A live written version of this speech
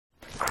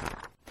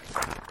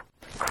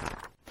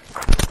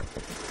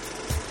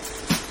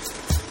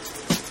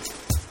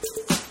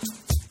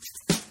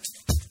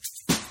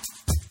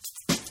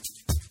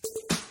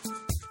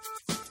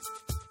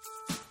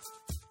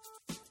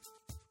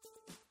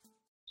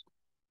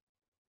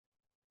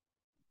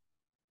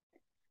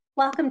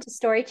Welcome to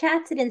Story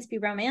Chats at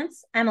Inspy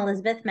Romance. I'm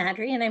Elizabeth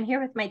Madry, and I'm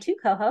here with my two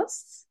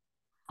co-hosts.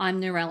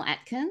 I'm Narelle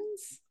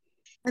Atkins.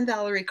 And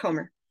Valerie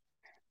Comer.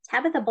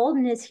 Tabitha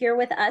Bolden is here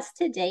with us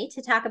today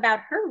to talk about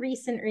her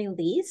recent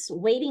release,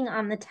 Waiting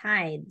on the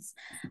Tides.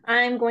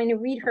 I'm going to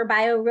read her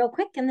bio real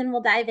quick, and then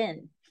we'll dive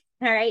in.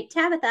 All right,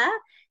 Tabitha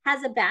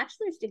has a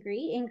bachelor's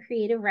degree in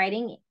creative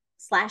writing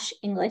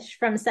 / English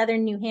from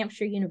Southern New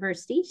Hampshire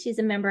University. She's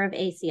a member of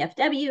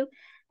ACFW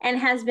and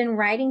has been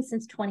writing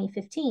since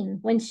 2015.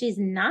 When she's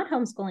not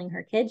homeschooling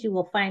her kids, you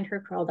will find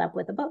her curled up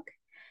with a book.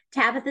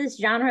 Tabitha's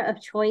genre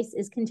of choice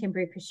is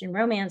contemporary Christian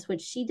romance,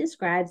 which she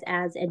describes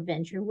as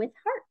adventure with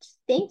heart.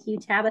 Thank you,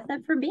 Tabitha,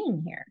 for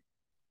being here.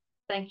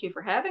 Thank you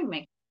for having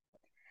me.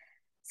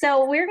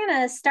 So we're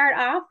going to start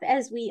off,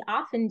 as we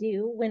often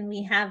do when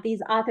we have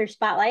these author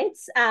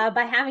spotlights,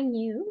 by having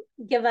you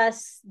give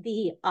us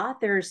the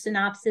author's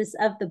synopsis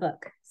of the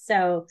book.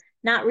 So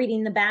not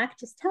reading the back,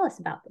 just tell us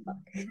about the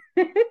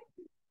book.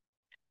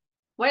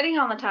 Waiting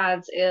on the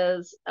Tides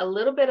is a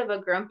little bit of a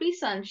grumpy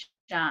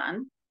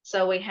sunshine.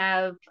 So we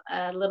have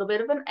a little bit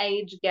of an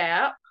age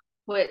gap,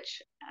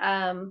 which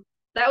that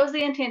was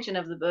the intention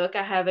of the book.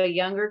 I have a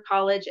younger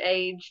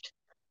college-aged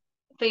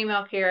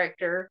female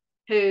character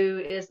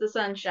who is the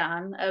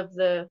sunshine of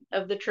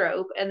the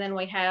trope, and then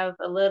we have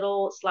a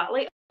little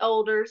slightly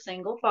older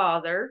single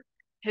father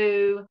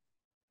who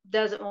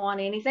doesn't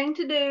want anything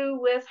to do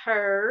with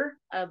her,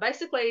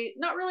 basically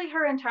not really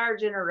her entire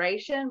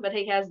generation, but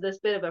he has this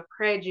bit of a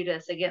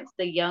prejudice against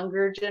the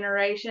younger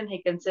generation.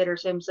 He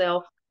considers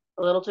himself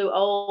a little too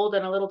old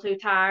and a little too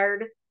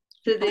tired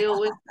to deal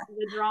with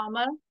the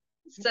drama.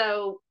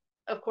 So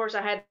of course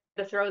I had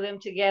to throw them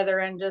together,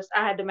 and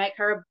I had to make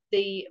her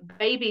the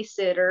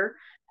babysitter.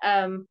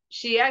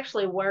 She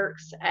actually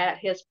works at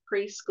his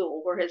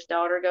preschool where his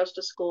daughter goes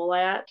to school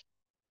at.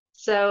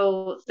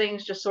 So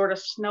things just sort of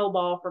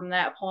snowball from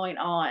that point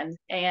on,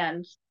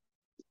 and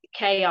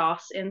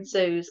chaos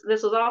ensues.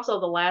 This was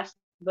also the last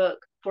book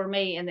for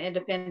me in the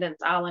Independence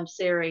Island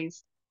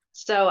series.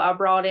 So I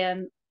brought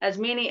in as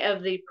many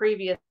of the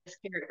previous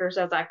characters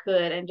as I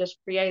could and just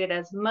created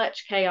as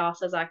much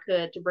chaos as I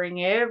could to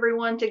bring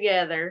everyone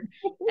together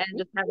and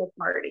just have a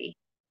party.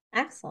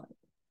 Excellent.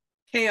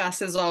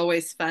 Chaos is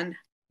always fun.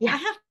 Yeah. I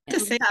have to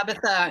say,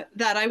 Tabitha,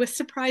 that I was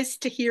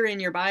surprised to hear in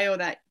your bio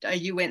that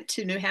you went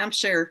to New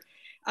Hampshire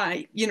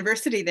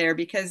University there,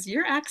 because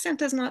your accent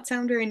does not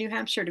sound very New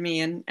Hampshire to me,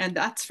 and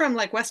that's from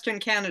like Western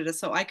Canada,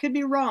 so I could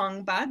be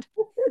wrong, but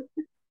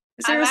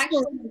I'm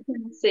actually in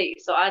Tennessee,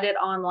 so I did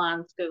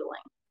online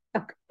schooling.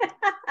 Okay.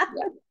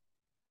 Yeah.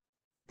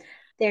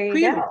 There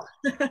you go.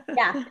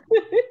 Yeah.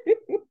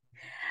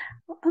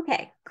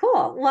 Okay,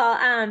 cool. Well,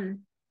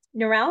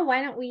 Narelle,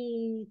 why don't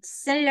we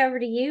send it over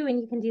to you and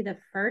you can do the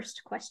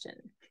first question.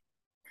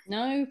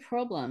 No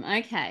problem.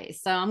 Okay,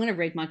 so I'm going to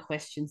read my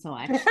question so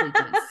I actually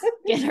just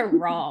get it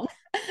wrong.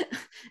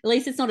 At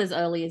least it's not as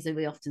early as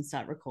we often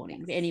start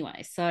recording. But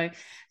anyway, so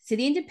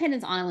the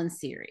Independence Island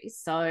series.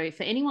 So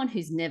for anyone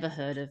who's never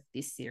heard of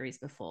this series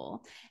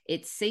before,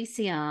 it's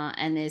CCR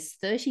and there's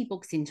 30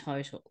 books in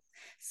total.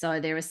 So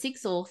there are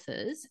 6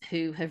 authors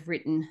who have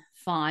written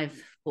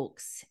 5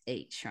 books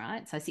each,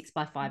 right? So 6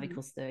 by 5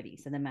 equals 30.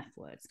 So the math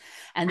works.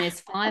 And there's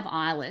 5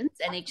 islands,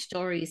 and each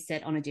story is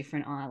set on a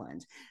different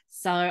island.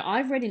 So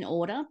I've read in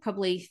order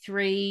probably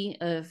 3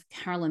 of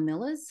Carolyn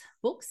Miller's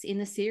books in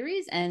the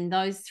series, and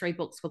those 3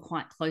 books were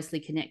quite closely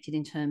connected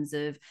in terms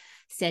of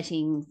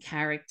setting,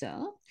 character.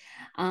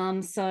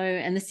 And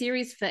the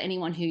series, for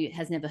anyone who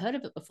has never heard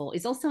of it before,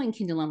 is also in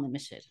Kindle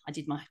Unlimited. I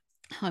did my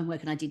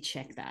homework and I did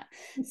check that.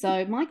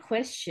 So my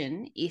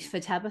question is for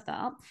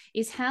Tabitha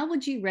is, how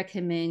would you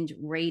recommend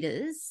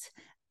readers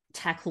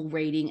tackle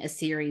reading a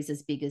series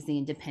as big as the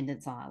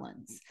Independence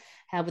Islands?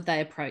 How would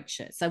they approach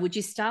it? So would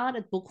you start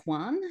at book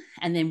 1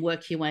 and then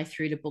work your way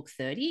through to book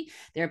 30?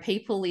 There are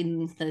people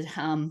in the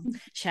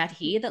chat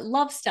here that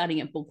love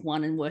starting at book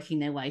 1 and working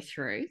their way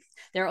through.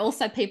 There are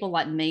also people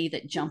like me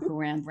that jump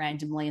around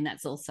randomly, and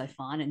that's also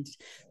fine. And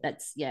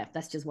that's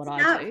just what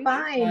I do.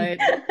 Fine.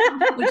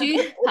 So, would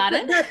you,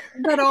 pardon?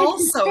 But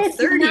also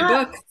 30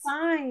 books.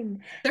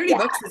 Fine. 30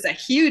 books is a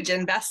huge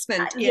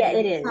investment in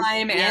it is.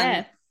 time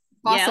and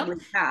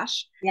possibly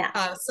cash.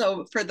 Yeah.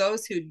 So for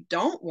those who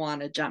don't want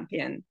to jump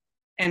in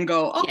and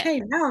go,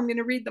 okay, now I'm going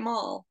to read them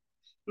all.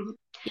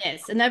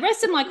 Yes. And the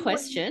rest of my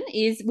question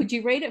is, would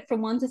you read it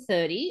from 1 to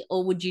 30,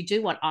 or would you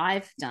do what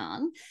I've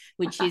done,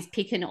 which is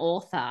pick an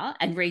author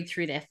and read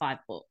through their 5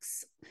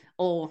 books?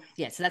 So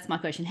that's my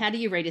question. How do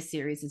you read a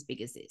series as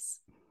big as this?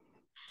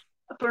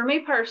 For me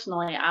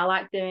personally, I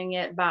like doing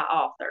it by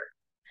author.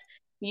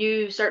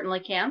 You certainly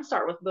can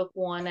start with book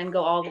 1 and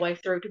go all the way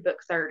through to book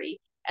 30.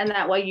 And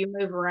that way you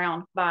move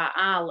around by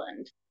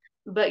island.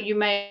 But you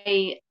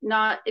may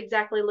not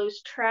exactly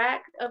lose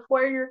track of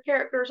where your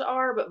characters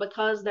are, but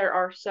because there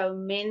are so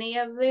many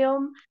of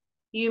them,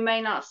 you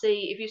may not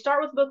see. If you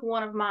start with book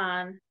 1 of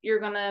mine, you're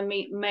going to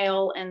meet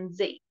Mel and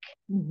Zeke.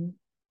 Mm-hmm.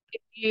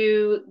 If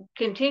you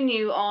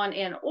continue on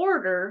in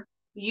order,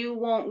 you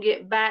won't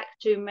get back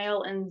to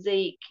Mel and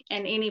Zeke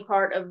and any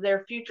part of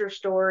their future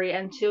story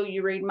until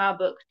you read my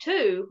book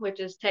 2, which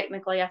is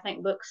technically, I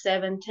think, book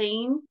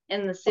 17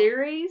 in the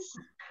series.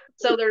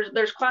 So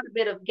there's quite a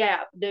bit of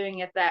gap doing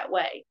it that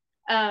way,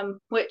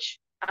 which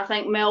I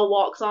think Mel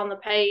walks on the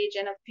page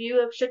in a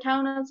few of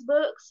Shatona's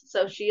books,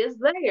 so she is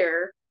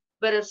there.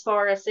 But as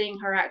far as seeing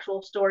her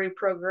actual story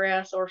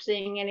progress or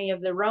seeing any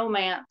of the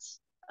romance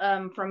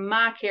from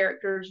my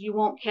characters, you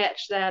won't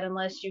catch that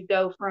unless you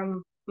go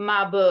from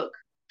my book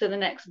to the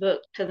next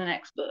book to the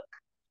next book.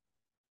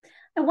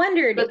 I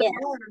wondered if,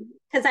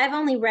 because I've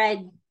only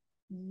read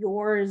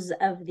yours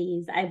of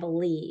these, I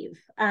believe.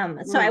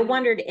 So I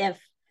wondered if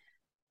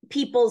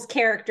people's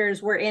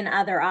characters were in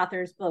other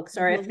authors' books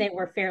or if they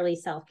were fairly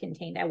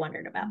self-contained. I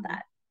wondered about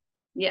that.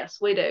 Yes,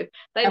 we do.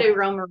 They do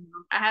roam around.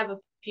 I have a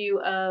few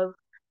of,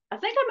 I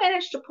think I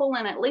managed to pull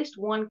in at least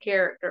one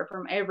character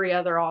from every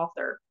other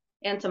author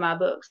into my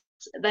books.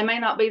 They may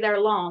not be there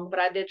long, but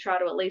I did try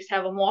to at least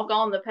have them walk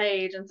on the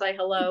page and say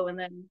hello, and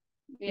then,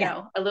 you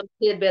know, a little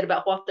tidbit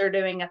about what they're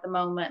doing at the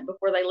moment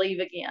before they leave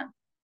again.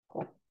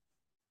 Cool.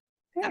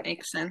 That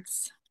makes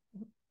sense.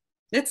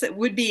 It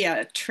would be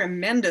a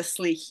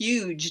tremendously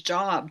huge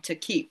job to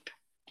keep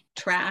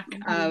track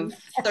of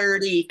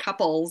 30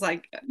 couples.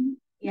 I'm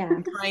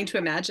trying to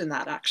imagine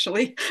that,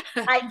 actually.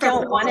 I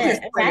don't want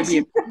to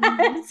imagine.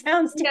 It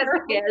sounds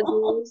terrible.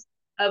 Schedules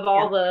of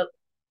all the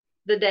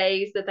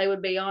days that they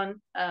would be on.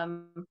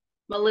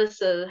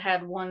 Melissa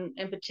had one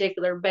in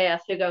particular,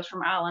 Beth, who goes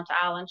from island to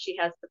island. She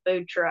has the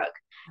food truck.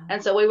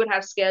 And so we would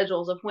have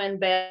schedules of when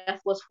Beth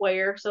was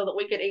where so that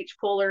we could each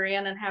pull her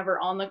in and have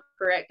her on the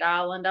correct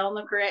island on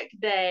the correct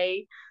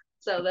day.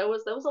 So there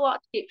was a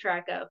lot to keep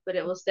track of, but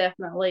it was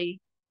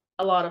definitely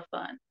a lot of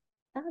fun.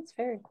 That's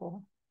very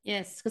cool.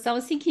 Yes, because I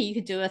was thinking you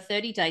could do a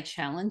 30-day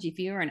challenge if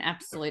you're an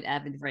absolute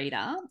avid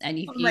reader, and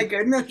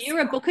if you're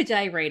a book a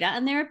day reader,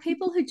 and there are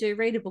people who do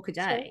read a book a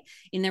day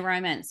in the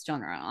romance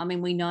genre. I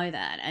mean, we know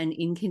that, and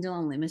in Kindle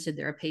Unlimited,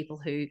 there are people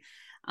who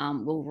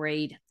will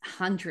read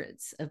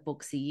hundreds of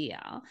books a year.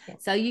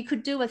 Yes. So you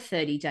could do a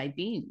 30-day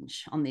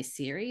binge on this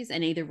series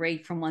and either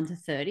read from 1 to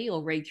 30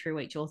 or read through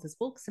each author's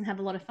books and have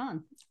a lot of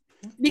fun.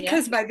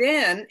 Because by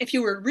then, if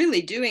you were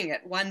really doing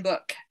it one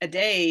book a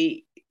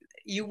day,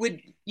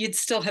 you'd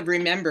still have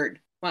remembered.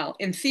 Well,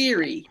 in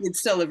theory, you'd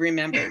still have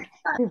remembered.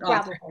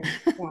 Probably.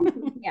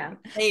 Yeah.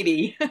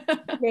 Maybe.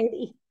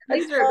 Maybe.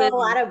 These are a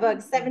lot of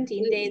books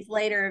 17 days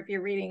later. If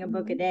you're reading a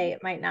book a day,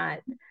 it might not.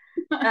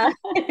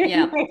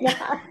 Yeah.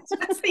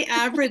 What's the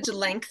average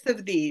length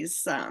of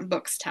these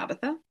books,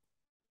 Tabitha?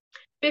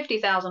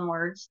 50,000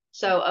 words.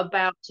 So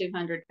about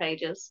 200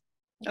 pages.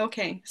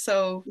 Okay.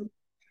 So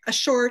a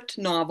short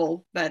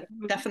novel, but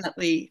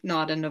definitely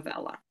not a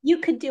novella. You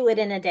could do it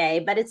in a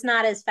day, but it's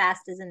not as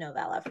fast as a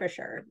novella for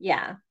sure.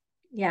 Yeah.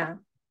 Yeah.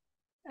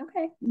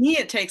 Okay. Me,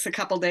 it takes a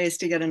couple days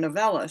to get a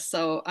novella,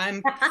 so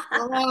I'm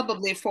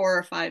probably 4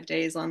 or 5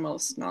 days on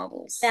most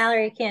novels.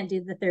 Valerie can't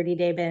do the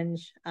 30-day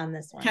binge on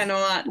this one.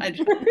 Cannot. I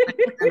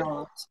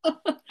cannot.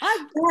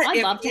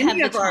 I'd love to have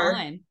the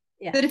time.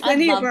 But if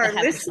any of our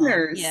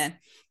listeners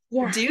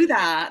do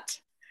that,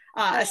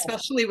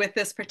 especially with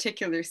this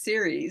particular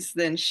series,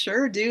 then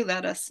sure do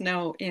let us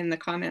know in the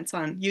comments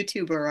on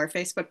YouTube or our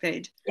Facebook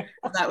page.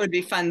 That would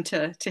be fun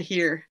to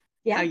hear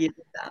how you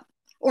did that.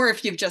 Or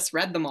if you've just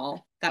read them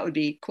all, that would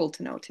be cool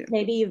to know too.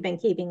 Maybe you've been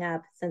keeping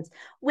up since.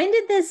 When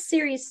did this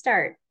series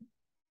start?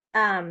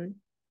 Has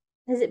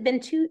it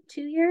been two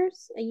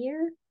years? A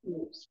year?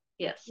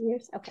 Yes.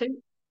 Years? Okay.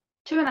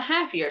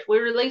 2.5 years. We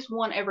release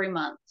one every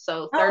month.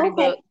 So 30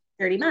 books.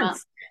 30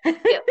 months.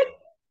 Yep.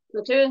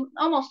 So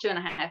almost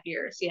 2.5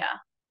 years, yeah.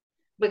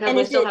 Because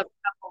we still have a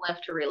couple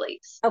left to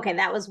release. Okay,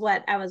 that was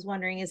what I was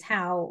wondering is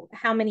how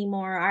many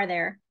more are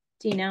there?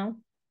 Do you know?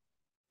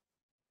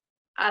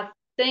 I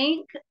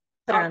think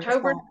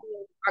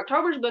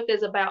October's book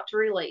is about to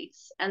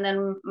release, and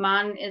then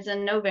mine is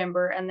in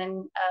November, and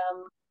then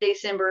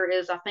December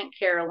is, I think,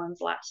 Carolyn's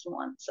last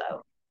one.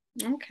 So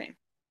okay,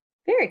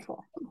 very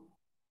cool.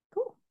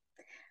 All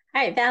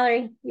right,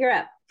 Valerie, you're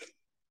up.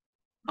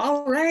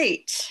 All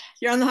right,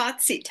 you're on the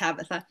hot seat,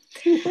 Tabitha.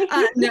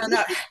 No,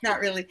 not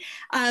really.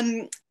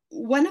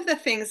 One of the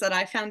things that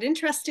I found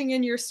interesting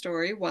in your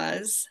story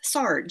was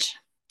Sarge,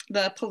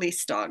 the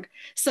police dog.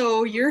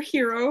 So your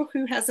hero,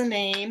 who has a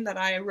name that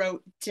I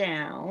wrote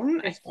down,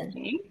 Christian. I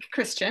think,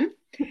 Christian,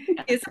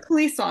 is a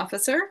police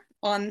officer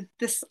on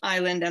this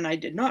island, and I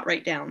did not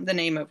write down the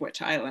name of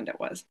which island it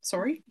was,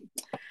 sorry.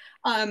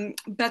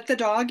 But the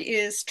dog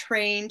is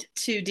trained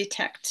to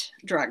detect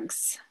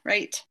drugs,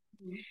 right?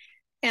 Mm-hmm.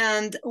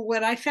 And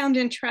what I found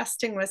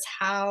interesting was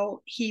how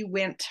he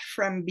went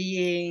from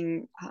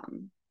being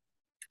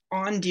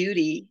on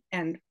duty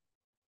and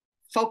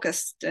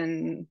focused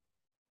and,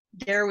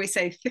 dare we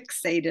say,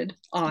 fixated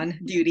on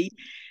duty,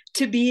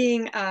 to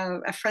being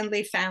a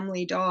friendly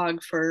family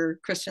dog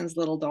for Christian's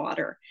little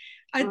daughter.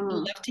 I'd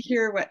love to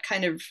hear what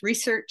kind of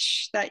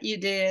research that you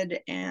did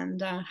and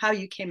how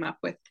you came up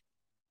with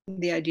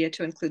the idea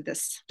to include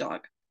this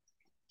dog.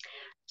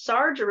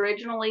 Sarge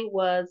originally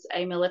was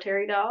a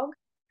military dog.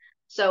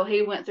 So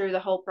he went through the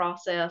whole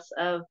process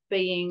of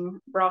being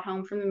brought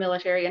home from the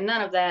military, and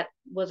none of that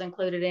was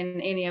included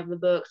in any of the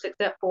books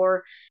except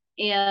for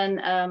in,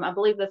 I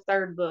believe the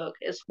third book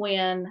is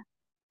when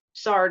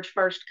Sarge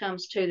first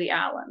comes to the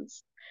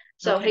islands.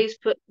 So he's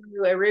put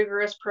through a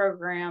rigorous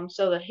program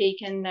so that he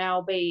can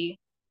now be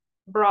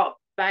brought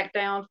back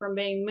down from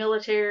being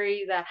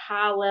military, that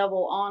high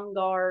level, on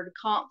guard,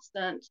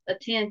 constant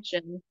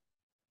attention,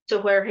 to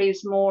where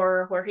he's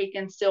more, where he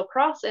can still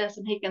process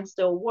and he can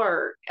still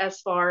work as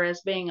far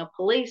as being a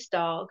police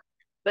dog,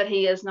 but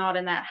he is not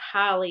in that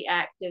highly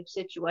active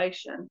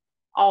situation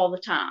all the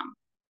time.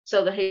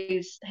 So that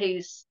he's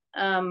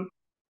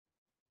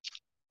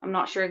I'm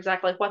not sure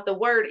exactly what the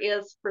word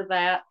is for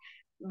that,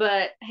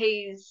 but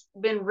he's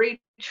been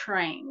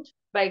retrained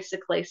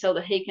basically so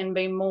that he can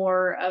be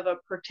more of a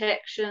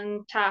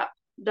protection type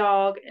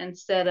dog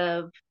instead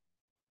of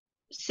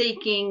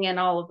seeking and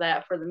all of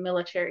that for the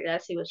military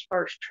as he was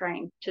first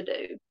trained to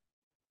do.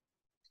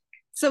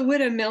 So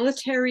would a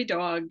military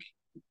dog,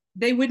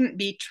 they wouldn't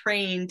be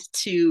trained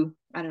to,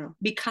 I don't know,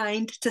 be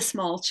kind to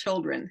small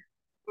children.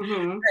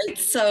 Right.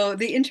 So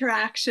the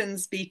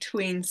interactions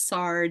between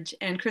Sarge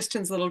and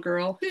Christian's little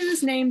girl,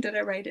 whose name did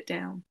I write it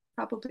down?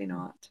 Probably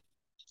not.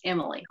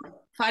 Emily.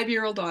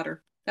 5-year-old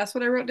daughter. That's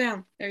what I wrote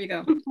down. There you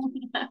go.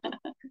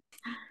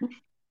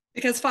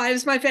 Because 5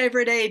 is my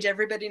favorite age.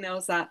 Everybody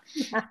knows that.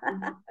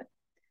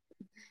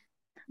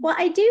 Well,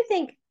 I do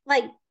think,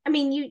 like, I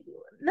mean,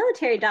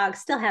 military dogs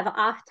still have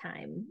off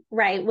time,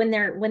 right? When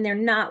they're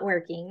not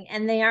working,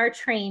 and they are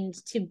trained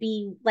to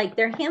be like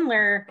their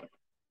handler.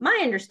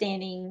 My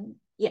understanding,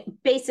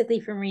 basically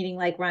from reading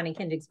like Ronnie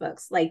Kindig's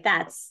books, like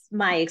that's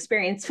my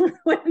experience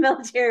with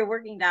military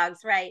working dogs,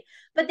 right?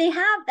 But they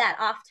have that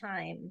off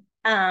time.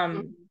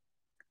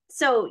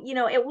 So,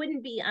 it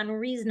wouldn't be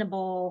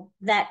unreasonable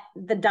that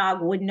the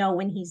dog would know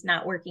when he's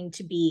not working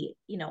to be,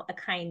 a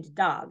kind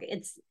dog.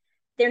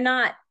 They're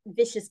not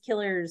vicious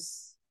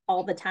killers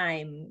all the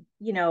time,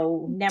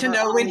 never. To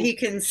know when he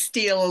can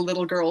steal a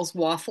little girl's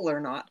waffle or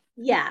not.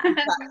 Yeah.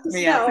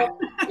 So,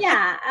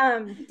 yeah.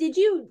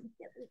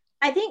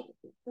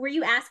 Were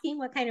you asking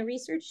what kind of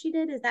research she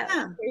did? Is that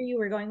where you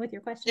were going with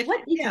your question?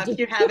 If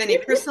you have any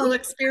personal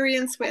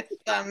experience with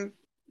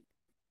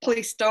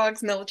police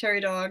dogs,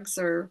 military dogs,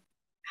 or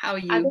how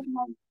you...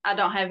 I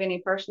don't have any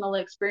personal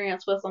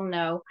experience with them,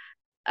 no.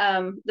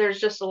 There's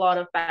just a lot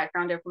of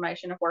background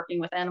information of working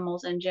with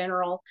animals in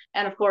general.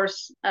 And of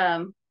course,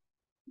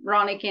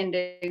 Ronnie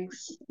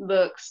Kindig's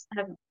books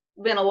have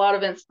been a lot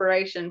of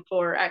inspiration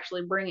for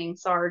actually bringing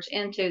Sarge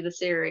into the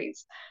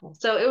series.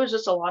 So it was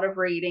just a lot of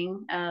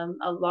reading,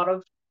 a lot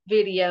of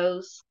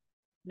videos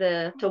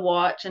to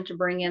watch and to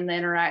bring in the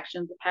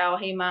interactions of how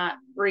he might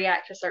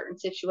react to certain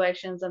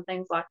situations and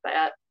things like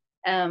that.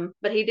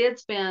 But he did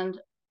spend,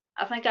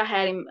 I think I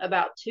had him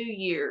about 2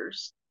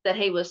 years that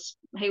he was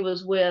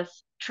with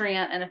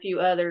Trent and a few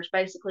others,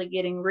 basically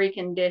getting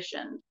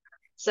reconditioned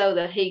so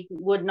that he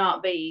would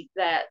not be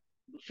that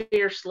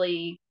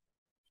fiercely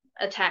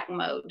attack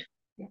mode,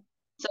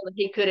 so that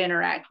he could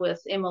interact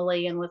with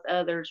Emily and with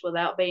others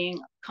without being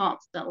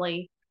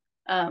constantly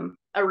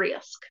a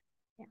risk,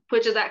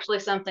 which is actually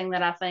something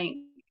that I think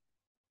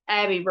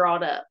Abby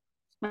brought up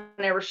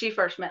whenever she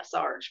first met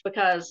Sarge,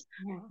 because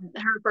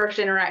her first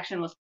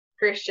interaction with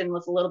Christian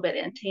was a little bit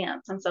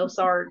intense, and so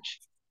Sarge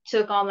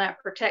took on that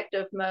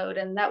protective mode,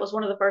 and that was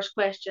one of the first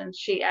questions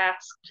she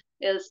asked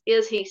is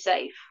he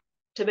safe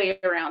to be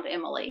around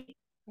Emily?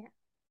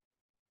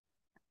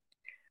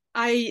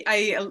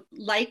 I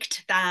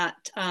liked that.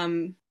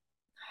 Of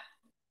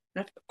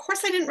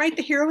course, I didn't write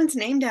the heroine's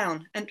name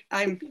down, and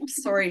I'm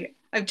sorry.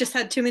 I've just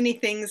had too many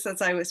things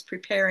as I was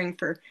preparing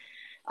for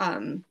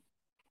the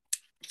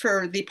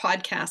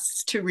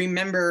podcasts to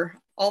remember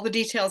all the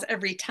details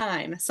every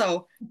time.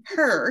 So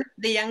the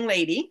young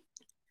lady,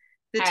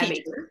 the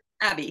teacher,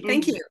 Abby,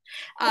 thank you.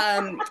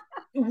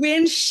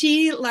 When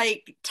she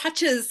like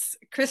touches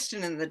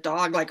Christian and the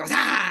dog like goes,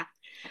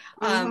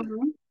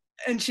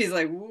 and she's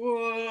like,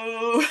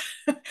 whoa.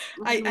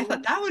 I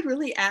thought that would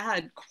really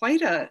add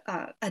quite a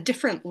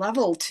different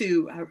level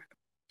to a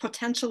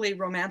potentially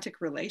romantic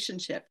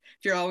relationship.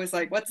 If you're always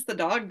like, what's the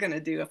dog going to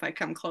do if I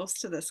come close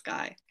to this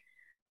guy?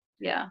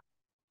 Yeah.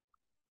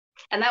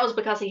 And that was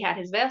because he had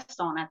his vest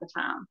on at the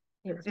time.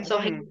 So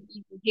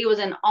he was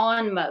in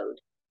on mode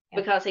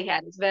because he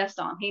had his vest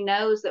on. He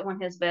knows that when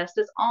his vest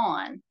is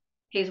on,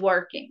 he's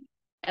working.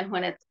 And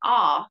when it's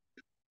off,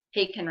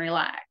 he can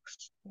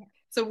relax. Yeah.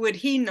 So would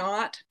he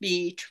not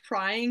be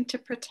trying to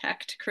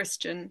protect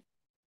Christian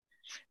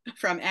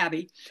from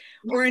Abby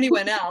or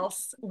anyone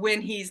else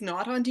when he's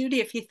not on duty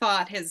if he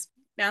thought his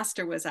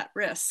master was at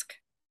risk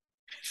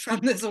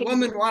from this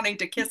woman wanting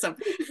to kiss him?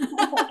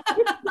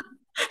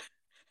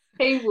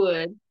 He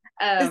would.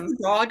 Is the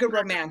dog a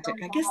romantic?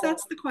 I guess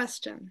that's the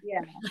question.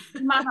 Yeah.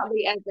 He might not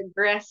be as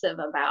aggressive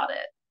about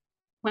it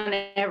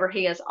whenever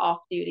he is off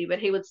duty, but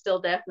he would still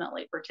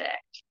definitely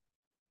protect.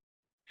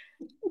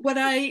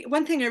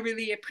 One thing I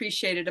really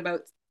appreciated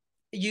about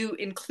you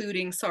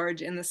including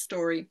Sarge in the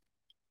story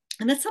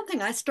And it's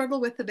something I struggle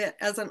with a bit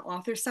as an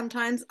author.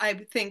 Sometimes I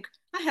think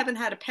I haven't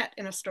had a pet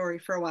in a story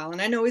for a while,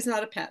 and I know he's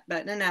not a pet,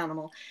 but an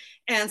animal.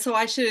 And so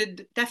I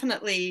should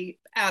definitely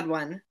add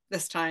one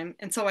this time.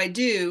 And so I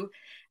do,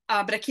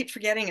 but I keep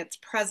forgetting it's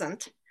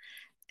present.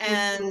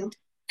 And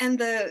and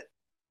the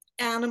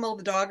animal,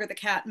 the dog or the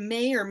cat,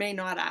 may or may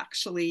not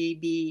actually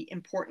be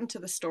important to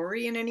the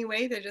story in any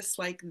way. They're just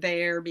like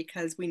there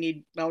because we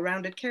need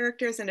well-rounded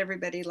characters, and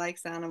everybody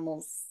likes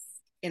animals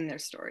in their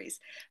stories.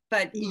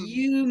 But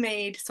you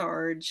made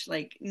Sarge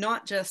like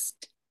not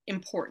just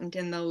important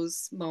in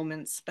those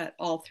moments, but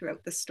all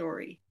throughout the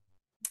story.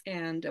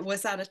 And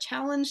was that a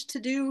challenge to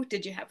do?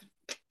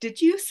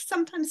 Did you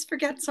sometimes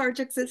forget Sarge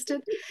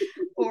existed,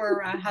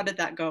 or how did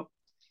that go?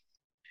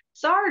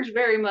 Sarge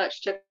very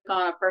much took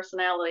on a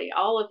personality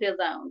all of his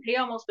own. He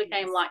almost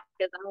became like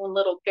his own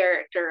little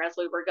character as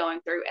we were going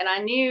through. And I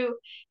knew,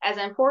 as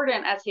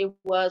important as he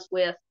was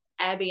with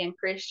Abby and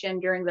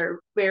Christian during their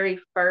very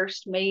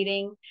first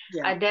meeting,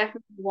 I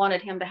definitely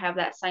wanted him to have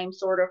that same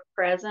sort of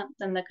presence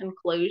in the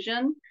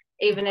conclusion.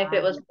 Even if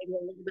it was maybe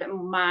a little bit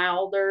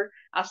milder,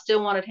 I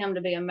still wanted him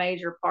to be a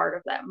major part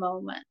of that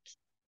moment.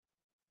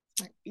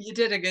 You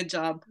did a good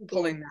job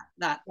pulling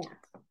that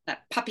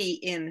puppy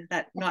in,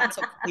 that not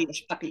so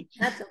Swedish puppy.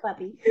 Not so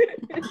puppy.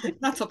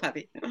 Not so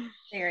puppy.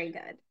 Very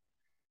good.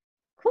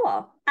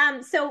 Cool.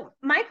 So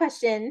my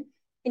question,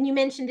 and you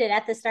mentioned it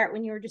at the start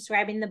when you were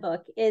describing the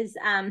book, is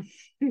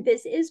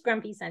this is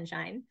Grumpy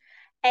Sunshine.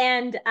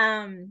 And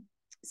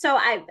so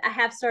I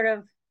have sort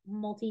of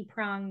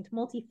multi-pronged,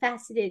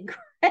 multifaceted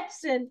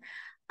question.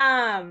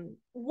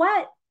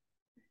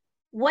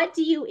 What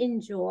do you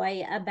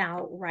enjoy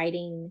about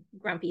writing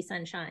Grumpy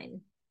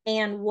Sunshine?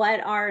 And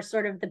what are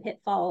sort of the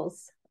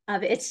pitfalls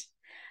of it?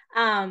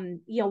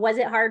 Was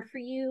it hard for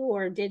you,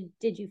 or did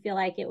you feel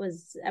like it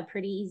was a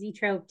pretty easy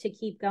trope to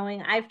keep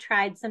going? I've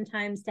tried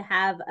sometimes to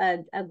have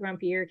a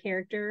grumpier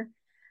character.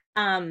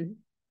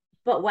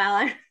 But while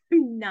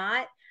I'm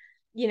not,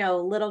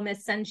 Little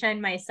Miss Sunshine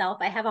myself,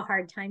 I have a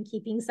hard time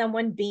keeping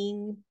someone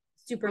being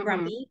super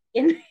grumpy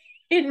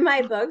in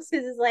my books,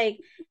 because it's like,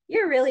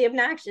 you're really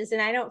obnoxious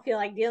and I don't feel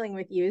like dealing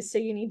with you, so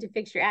you need to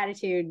fix your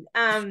attitude.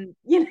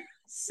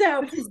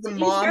 So the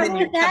mom in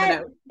you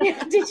coming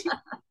out. Did you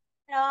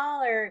at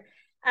all, or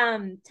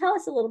tell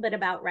us a little bit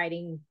about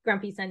writing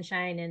Grumpy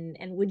Sunshine,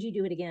 and would you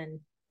do it again?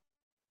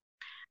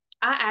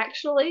 I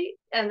actually,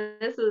 and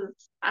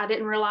I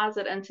didn't realize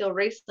it until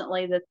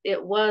recently, that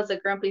it was a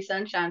Grumpy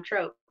Sunshine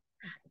trope.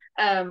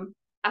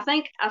 I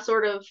think I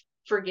sort of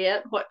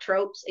forget what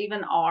tropes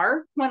even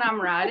are when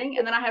I'm writing,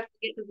 and then I have to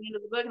get to the end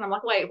of the book and I'm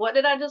like, wait, what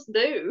did I just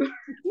do?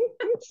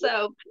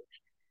 So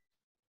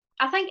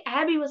I think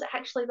Abby was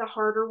actually the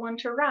harder one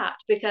to write,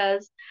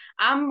 because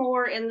I'm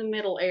more in the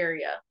middle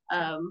area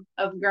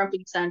of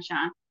Grumpy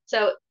Sunshine.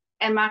 So,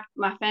 and my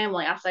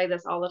family, I say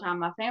this all the time,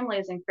 my family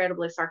is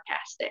incredibly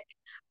sarcastic.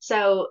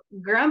 So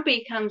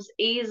Grumpy comes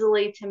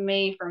easily to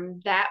me from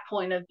that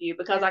point of view,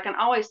 because I can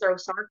always throw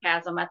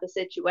sarcasm at the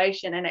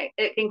situation, and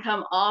it can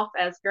come off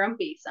as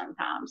grumpy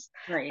sometimes.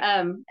 Right.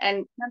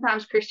 And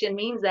sometimes Christian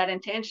means that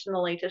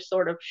intentionally to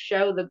sort of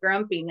show the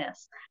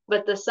grumpiness.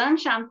 But the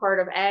sunshine part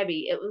of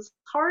Abby, it was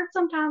hard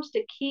sometimes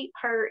to keep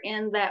her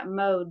in that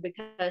mode,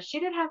 because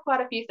she did have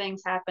quite a few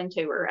things happen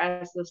to her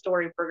as the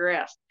story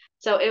progressed.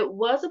 So it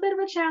was a bit of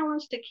a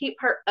challenge to keep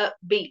her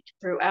upbeat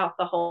throughout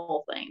the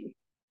whole thing.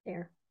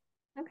 There.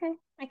 Okay,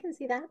 I can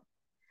see that.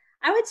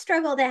 I would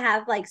struggle to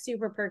have like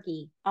super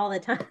perky all the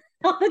time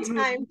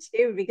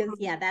too, because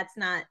that's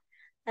not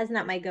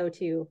my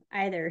go-to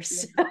either.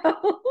 So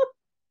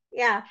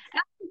yeah.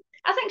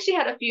 I think she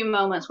had a few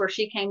moments where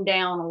she came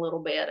down a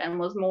little bit and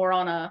was more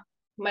on a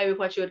maybe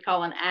what you would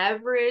call an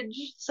average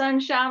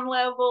sunshine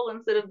level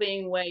instead of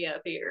being way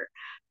up here.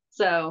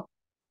 So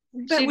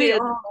but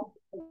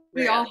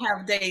we all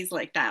have days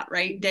like that,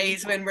 right?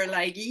 Days when we're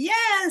like,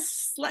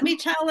 yes, let me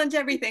challenge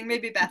everything.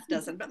 Maybe Beth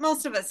doesn't, but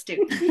most of us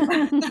do.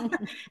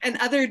 And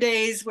other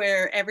days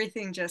where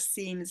everything just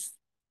seems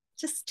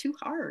just too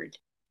hard.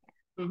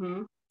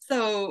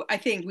 So I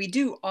think we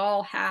do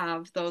all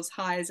have those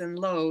highs and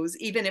lows,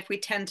 even if we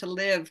tend to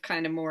live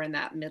kind of more in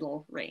that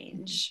middle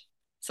range.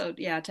 So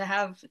yeah,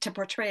 to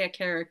portray a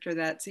character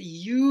that's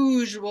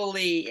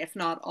usually, if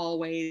not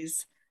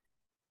always,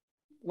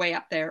 way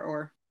up there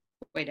or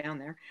way down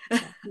there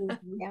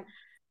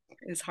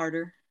is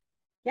harder.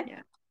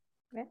 Yeah.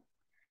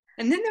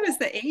 And then there was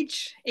the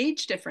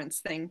age difference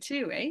thing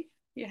too, eh?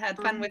 You had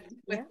fun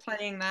with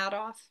playing that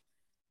off.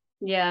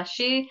 Yeah,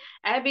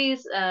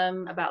 Abby's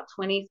about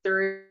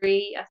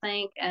 23, I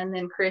think, and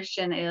then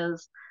Christian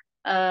is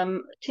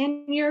 10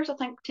 years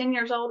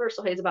older,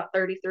 so he's about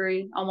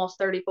 33, almost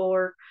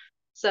 34.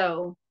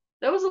 So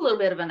there was a little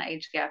bit of an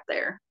age gap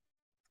there.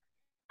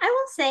 I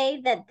will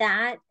say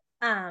that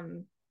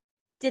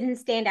didn't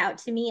stand out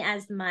to me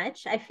as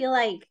much. I feel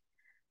like,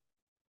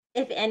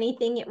 if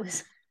anything, it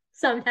was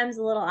sometimes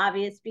a little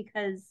obvious,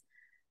 because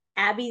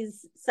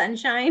Abby's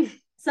sunshine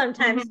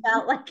sometimes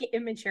felt like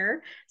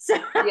immature. So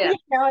I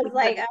was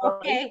like,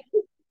 okay.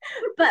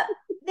 But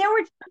there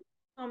were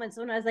moments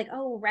when I was like,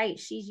 oh right,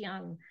 she's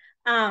young.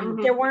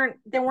 There weren't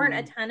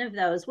a ton of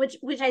those, which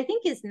I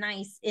think is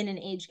nice in an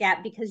age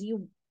gap, because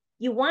you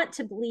want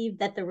to believe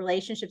that the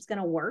relationship's going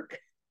to work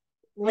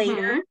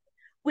later,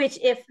 which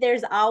if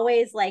there's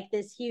always like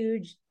this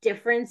huge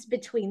difference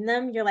between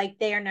them, you're like,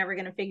 they are never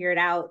going to figure it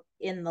out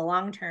in the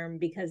long term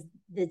because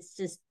it's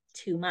just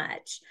too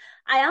much.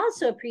 I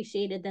also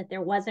appreciated that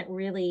there wasn't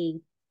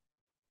really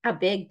a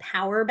big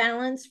power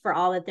balance for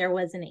all that there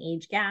was an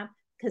age gap,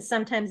 because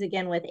sometimes,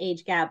 again, with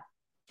age gap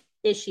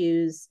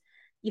issues,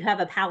 you have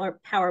a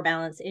power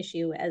balance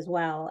issue as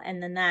well,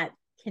 and then that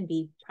can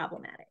be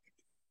problematic.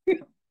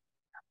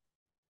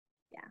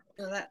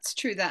 Well, that's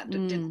true. That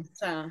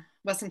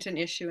wasn't an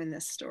issue in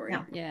this story.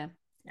 No. Yeah.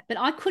 But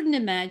I couldn't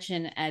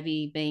imagine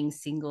Abby being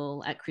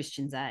single at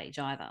Christian's age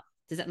either.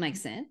 Does that make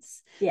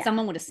sense? Yeah.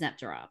 Someone would have snapped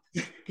her up.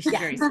 She's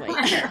very sweet.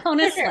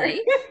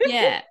 Honestly.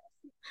 Yeah.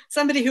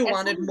 Somebody who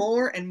wanted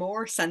more and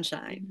more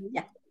sunshine.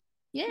 Yeah.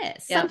 Yeah.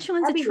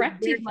 Sunshine's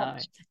attractive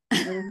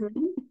though.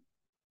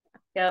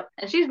 Yep.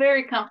 And she's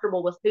very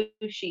comfortable with who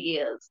she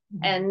is,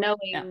 and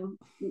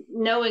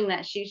knowing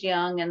that she's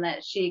young and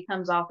that she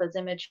comes off as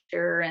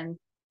immature, and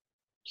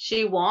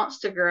she wants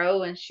to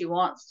grow and she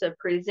wants to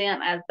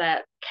present as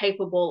that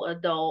capable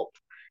adult,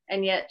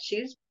 and yet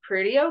she's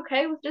pretty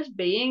okay with just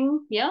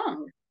being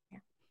young.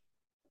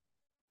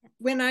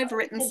 When I've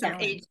written some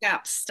age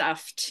gap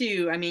stuff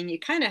too, I mean, you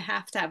kind of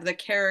have to have the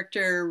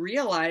character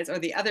realize, or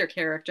the other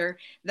character,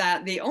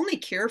 that the only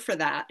cure for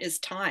that is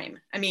time.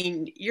 I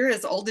mean, you're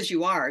as old as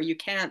you are. You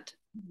can't,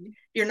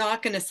 you're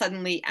not going to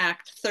suddenly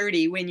act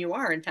 30 when you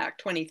are, in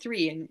fact,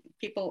 23, and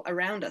people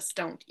around us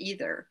don't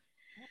either.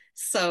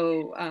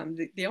 So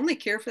the only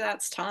cure for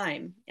that's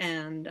time.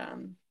 And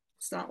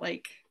it's not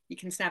like you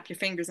can snap your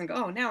fingers and go,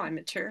 oh, now I'm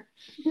mature.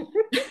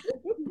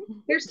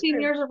 Here's 10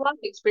 years of life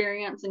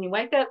experience and you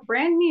wake up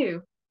brand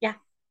new. Yeah.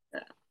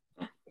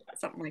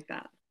 Something like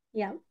that.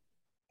 Yeah.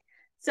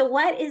 So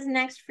what is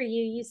next for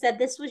you? You said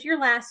this was your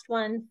last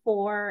one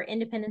for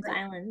Independence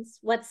Islands.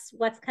 What's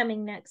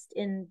coming next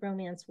in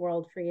romance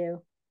world for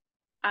you?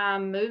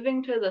 I'm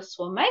moving to the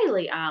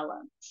Swamele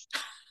Islands.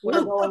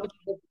 We're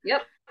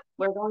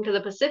going to the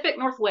Pacific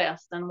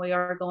Northwest, and we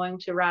are going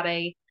to write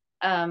a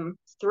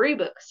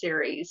 3-book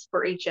series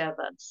for each of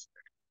us.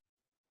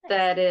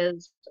 That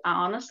is, I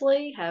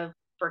honestly have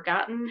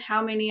forgotten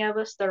how many of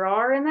us there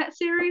are in that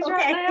series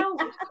right now.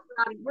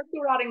 We're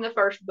still writing the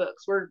first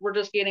books. We're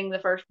just getting the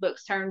first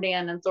books turned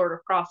in and sort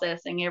of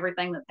processing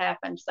everything that's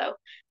happened. So,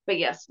 but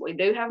yes, we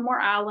do have more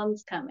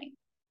islands coming.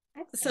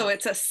 So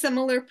it's a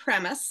similar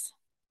premise,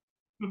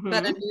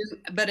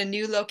 but a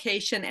new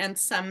location and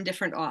some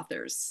different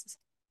authors.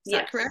 Is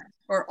that correct?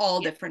 Or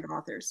all different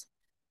authors?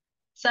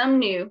 Some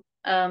new.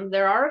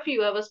 There are a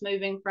few of us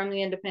moving from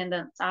the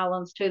Independence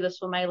Islands to the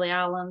Swamele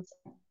Islands,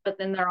 but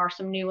then there are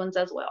some new ones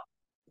as well.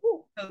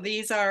 So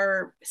these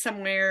are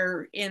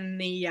somewhere in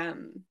the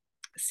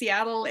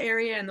Seattle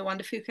area and the Juan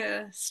de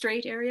Fuca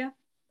Strait area?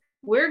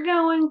 We're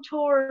going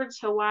towards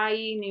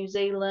Hawaii, New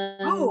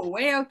Zealand. Oh,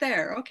 way out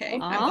there. Okay.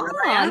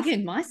 Oh,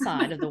 in my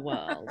side of the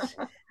world.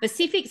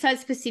 Pacific, so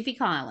it's Pacific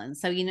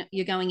Islands. So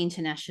you're going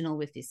international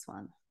with this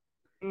one.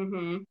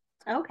 Okay.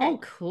 Oh,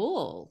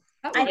 cool.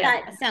 I thought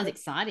that sounds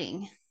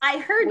exciting. I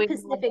heard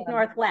Pacific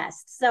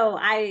Northwest, so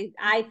I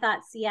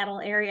thought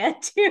Seattle area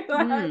too.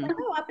 I was like,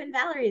 oh, up in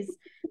Valerie's.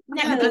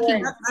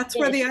 That's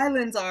where the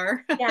islands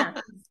are. Yeah,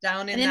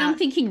 down in. And then I'm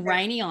thinking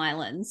rainy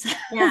islands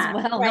as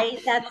well.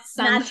 Right, that's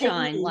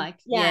sunshine.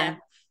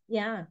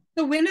 Yeah.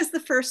 So when is the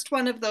first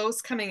one of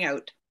those coming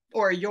out,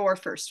 or your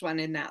first one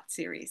in that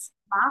series?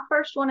 My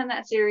first one in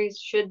that series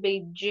should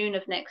be June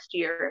of next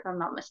year, if I'm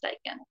not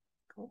mistaken.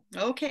 Cool.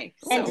 Okay.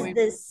 And does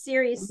the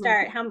series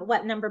start?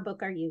 What number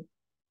book are you?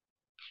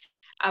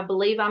 I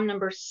believe I'm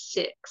number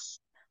 6.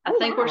 I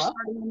think we're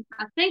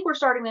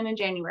starting them in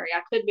January.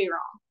 I could be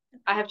wrong.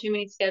 I have too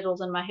many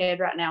schedules in my head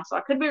right now, so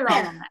I could be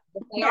wrong on that.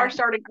 But they are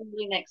starting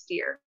early next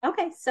year.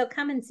 Okay, so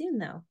coming soon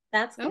though.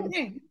 That's good.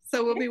 Okay.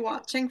 So we'll be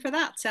watching for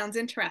that. Sounds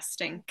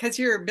interesting, because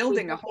you're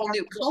building a whole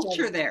new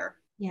culture there,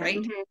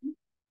 right?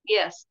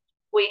 Yes,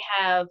 we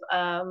have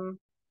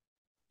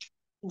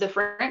the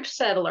French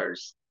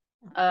settlers.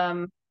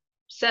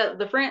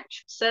 The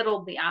French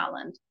settled the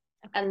island,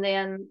 and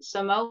then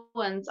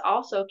Samoans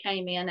also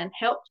came in and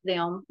helped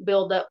them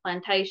build up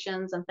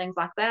plantations and things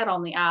like that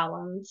on the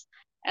islands.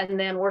 And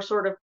then we're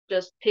sort of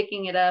just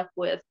picking it up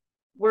with,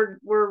 we're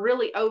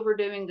really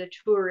overdoing the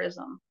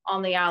tourism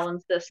on the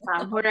islands this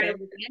time. Whereas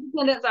with the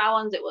Independence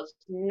Islands, it was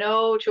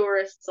no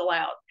tourists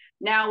allowed.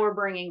 Now we're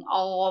bringing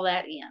all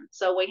that in.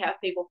 So we have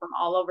people from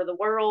all over the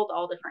world,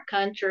 all different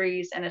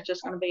countries, and it's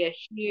just going to be a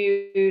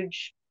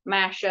huge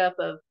mashup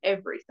of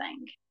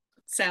everything.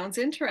 Sounds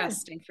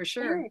interesting for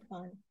sure. Very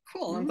fun.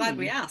 Cool. I'm glad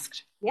we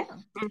asked. Yeah.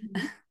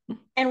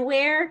 And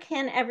where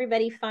can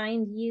everybody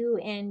find you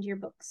and your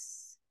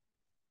books?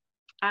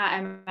 I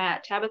am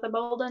at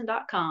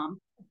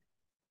tabithabolden.com.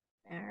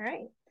 All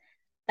right.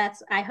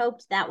 I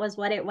hoped that was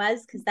what it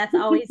was, because that's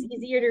always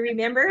easier to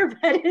remember,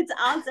 but it's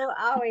also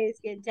always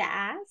good to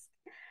ask.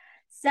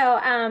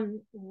 So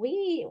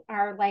we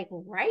are like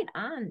right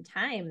on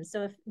time.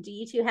 So do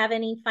you two have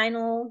any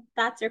final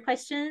thoughts or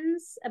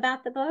questions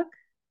about the book?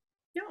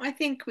 No, I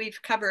think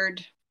we've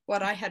covered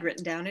what I had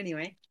written down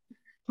anyway.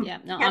 Yeah,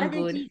 no, Tabitha, I'm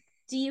good.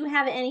 Do you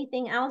have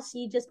anything else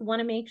you just want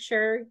to make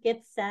sure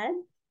gets said?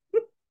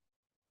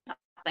 I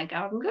think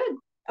I'm good.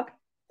 Okay.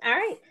 All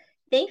right.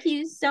 Thank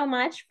you so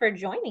much for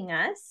joining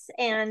us.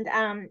 And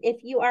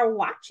if you are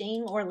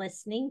watching or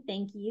listening,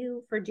 thank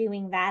you for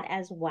doing that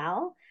as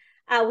well.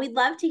 We'd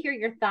love to hear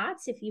your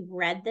thoughts if you've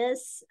read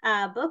this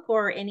book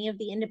or any of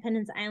the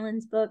Independence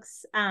Islands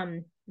books.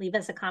 Leave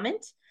us a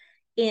comment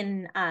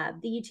in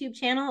the YouTube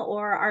channel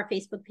or our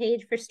Facebook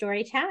page for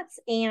Story Chats.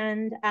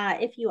 And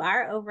if you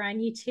are over on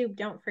YouTube,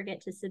 don't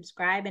forget to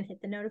subscribe and hit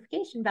the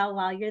notification bell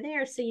while you're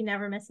there so you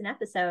never miss an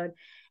episode.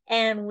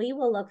 And we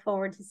will look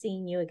forward to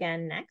seeing you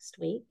again next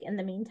week. In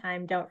the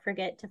meantime, don't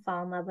forget to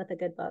fall in love with a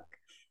good book.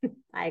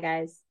 Bye,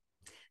 guys.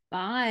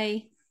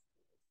 Bye.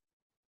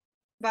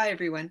 Bye,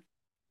 everyone.